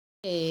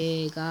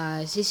Hey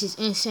guys, this is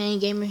Insane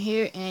Gamer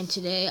here, and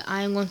today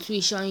I am going to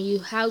be showing you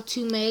how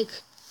to make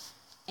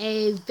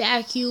a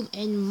vacuum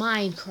in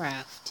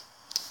Minecraft.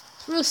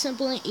 It's real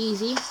simple and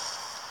easy.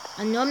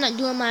 I know I'm not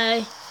doing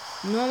my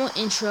normal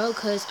intro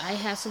because I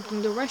have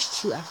something to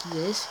rush to after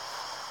this.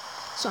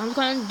 So I'm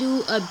going to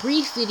do a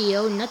brief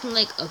video, nothing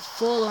like a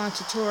full-on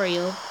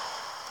tutorial.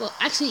 Well,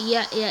 actually,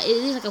 yeah, it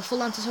is like a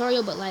full-on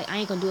tutorial, but like I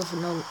ain't gonna do it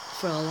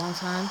for a long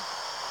time.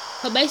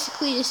 But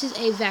basically, this is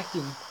a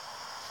vacuum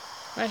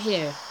right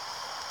here.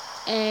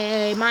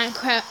 A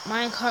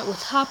minecart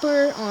with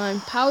hopper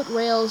on powered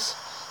rails,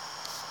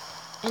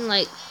 and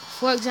like,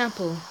 for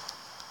example,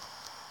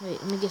 wait,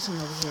 let me get some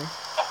over here.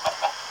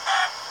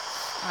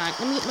 Alright,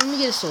 let me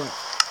get a sword.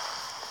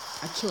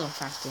 I kill him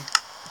faster.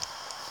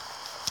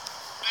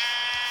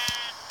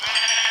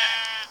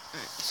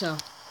 Alright, so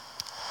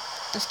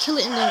let's kill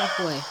it and then walk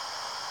away.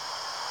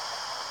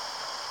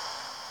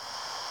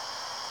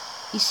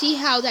 You see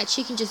how that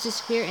chicken just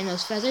disappeared in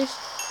those feathers?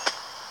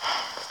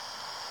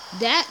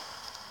 That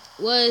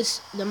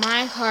was the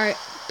minecart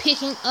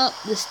picking up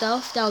the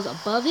stuff that was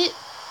above it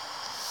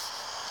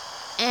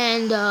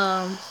and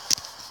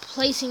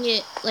placing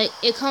it, like,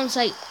 it comes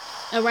like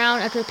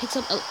around after it picks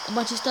up a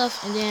bunch of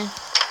stuff,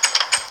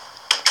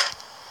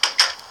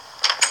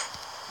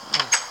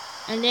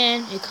 and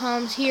then it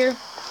comes here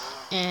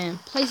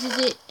and places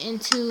it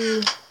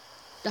into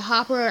the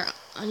hopper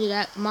under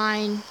that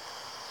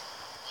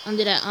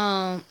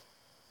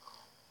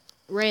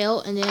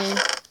rail, and then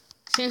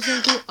sends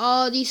them through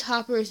all these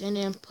hoppers and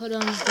then put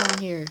them down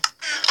here.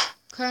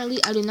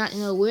 Currently, I do not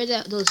know where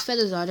those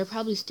feathers are. They're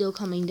probably still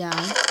coming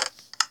down.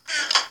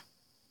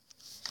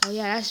 So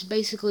yeah, that's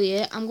basically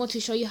it. I'm going to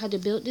show you how to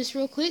build this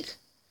real quick,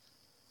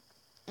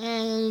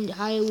 and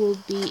I will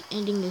be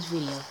ending this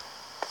video.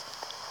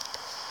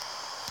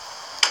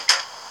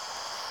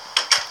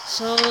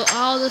 So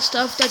all the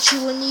stuff that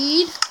you will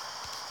need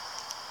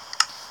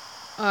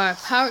are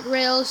powered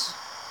rails,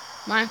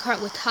 minecart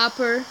with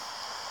hopper,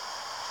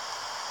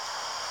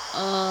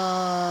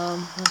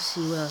 let's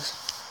see what else,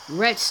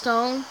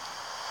 redstone,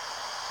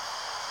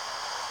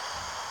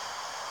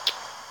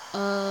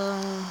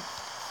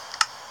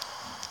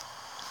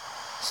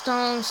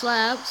 stone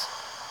slabs,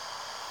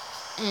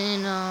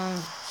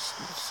 and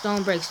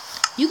stone bricks.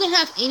 You can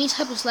have any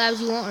type of slabs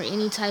you want or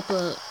any type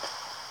of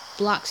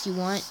blocks you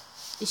want.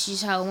 This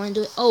is how I want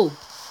to do it. Oh,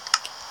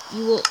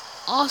 you will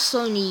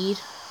also need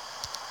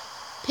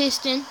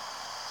piston,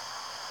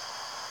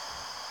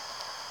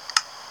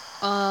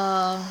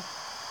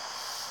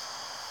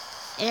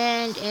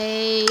 and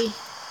a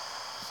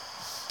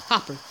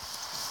hopper.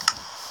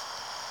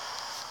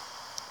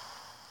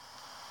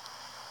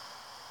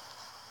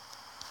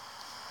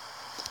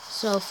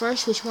 So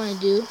first, what you want to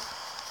do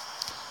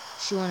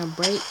is you want to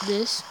break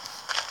this.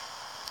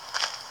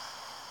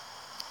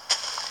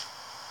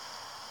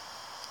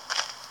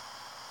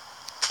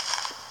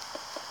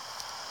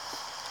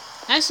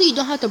 Actually, you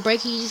don't have to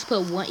break it. You just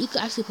put one. You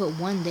could actually put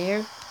one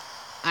there.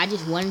 I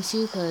just wanted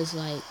to because,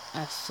 like,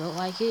 I felt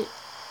like it.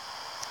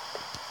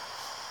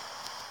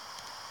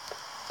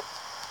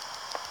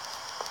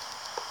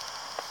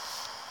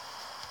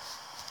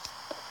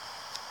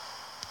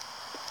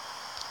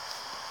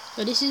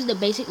 So this is the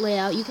basic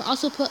layout. You can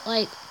also put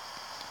like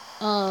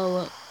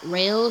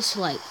rails to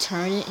like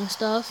turn it and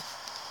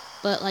stuff,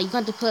 but like you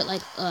got to put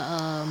like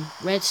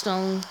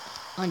redstone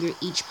under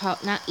each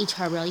not each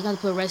power rail. You got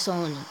to put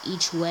redstone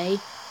each way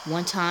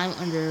one time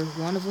under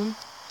one of them,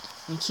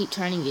 and keep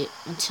turning it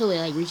until it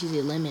like reaches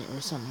a limit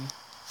or something.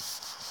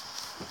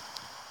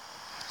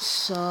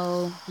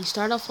 So you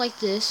start off like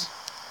this.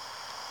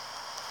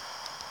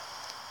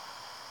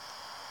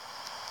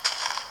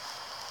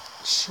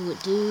 What you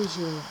would do is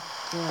you'll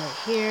go right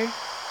here,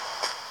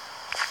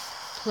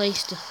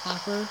 place the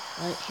hopper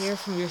right here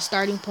from your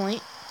starting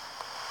point,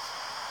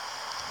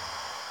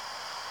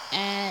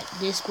 add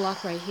this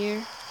block right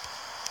here,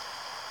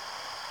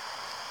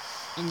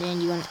 and then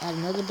you're going to add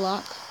another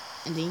block,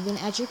 and then you're going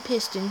to add your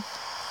piston,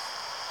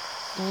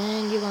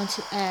 then you're going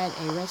to add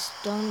a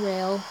redstone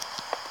rail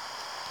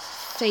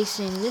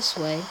facing this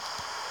way.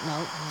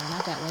 No,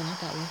 not that way, not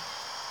that way.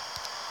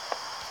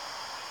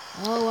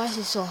 Oh, why is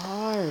it so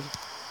hard?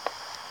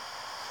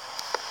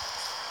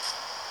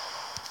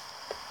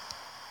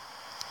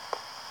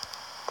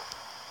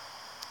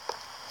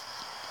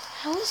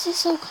 How is this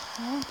so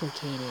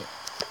complicated?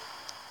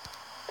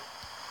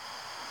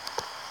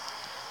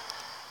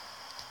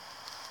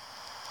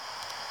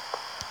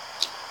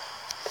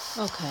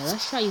 Okay,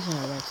 let's try using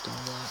a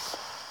redstone block.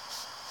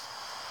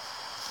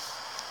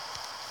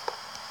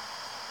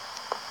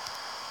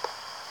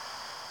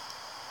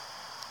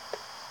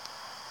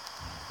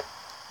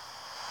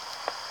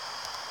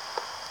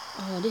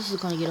 Oh, this is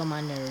gonna get on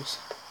my nerves.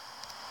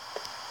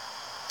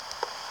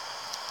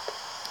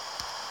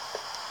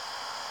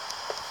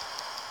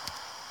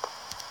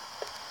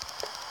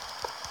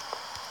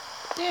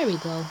 There we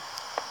go.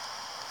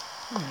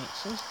 Alright,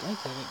 so I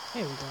get it.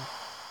 There we go.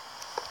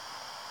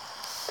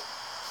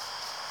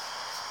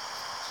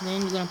 So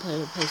then you're gonna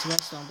place a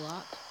redstone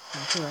block.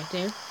 Put it right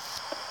there.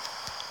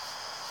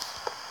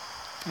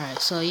 Alright,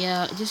 so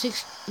yeah, just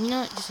you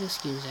know, just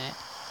excuse that.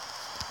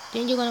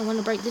 Then you're gonna want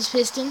to break this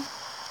piston.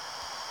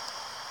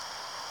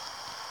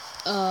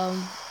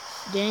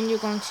 Then you're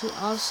going to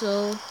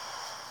also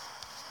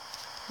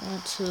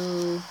want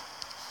to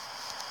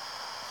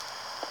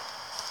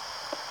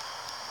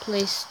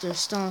place the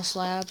stone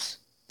slabs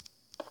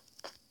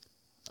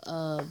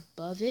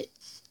above it.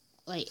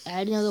 Like,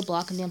 add another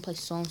block and then place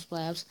stone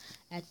slabs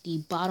at the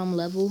bottom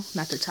level,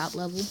 not the top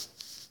level.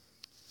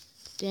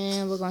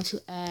 Then we're going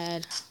to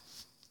add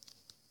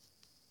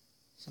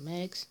some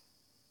eggs.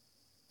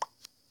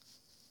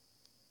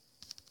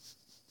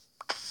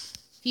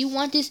 If you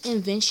want this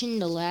invention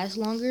to last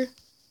longer,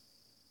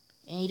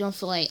 and you don't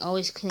feel like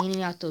always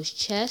cleaning out those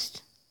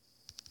chests,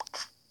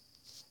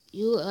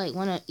 you like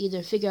want to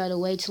either figure out a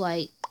way to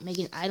like make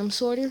an item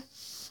sorter,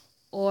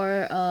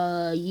 or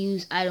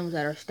use items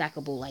that are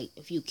stackable. Like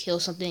if you kill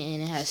something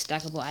and it has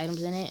stackable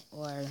items in it,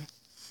 or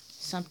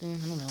something,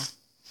 I don't know,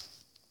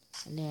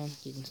 and then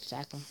you can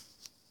stack them.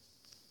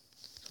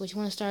 So what you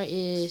want to start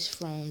is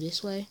from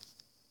this way.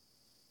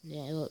 And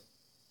then it'll,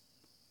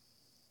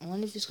 I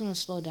wonder if it's gonna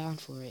slow down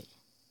for it.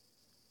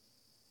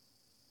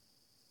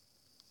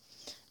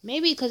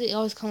 Maybe because it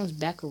always comes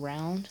back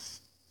around.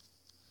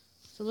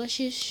 So let's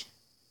just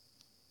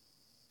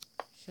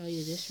show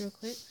you this real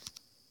quick.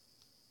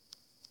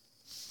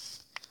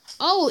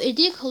 Oh, it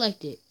did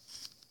collect it.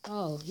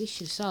 Oh, you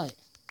should have saw it.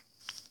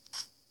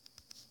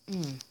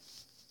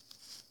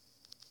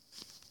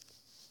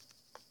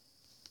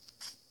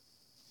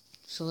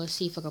 So let's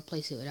see if I can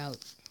place it without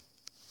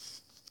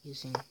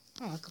using...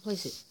 Oh, I can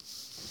place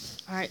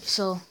it. Alright,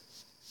 so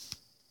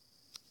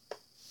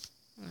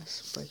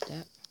let's break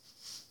that.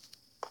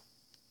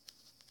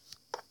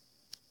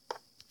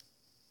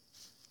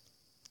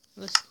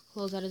 Let's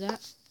close out of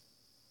that.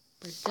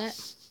 Break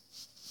that.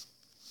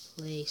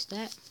 Place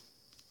that.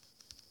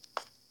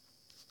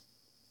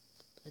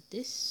 Put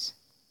this.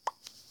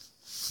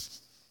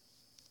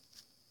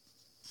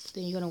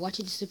 Then you're gonna watch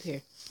it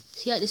disappear.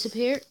 See how it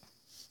disappeared?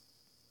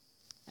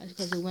 That's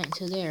because it went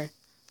into there.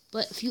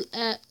 But if you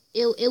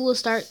it will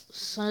start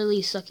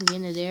slowly sucking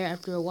into there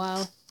after a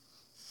while.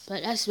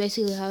 But that's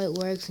basically how it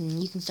works,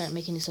 and you can start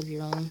making this of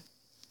your own.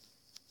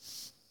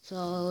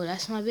 So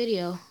that's my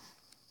video.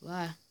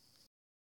 Bye.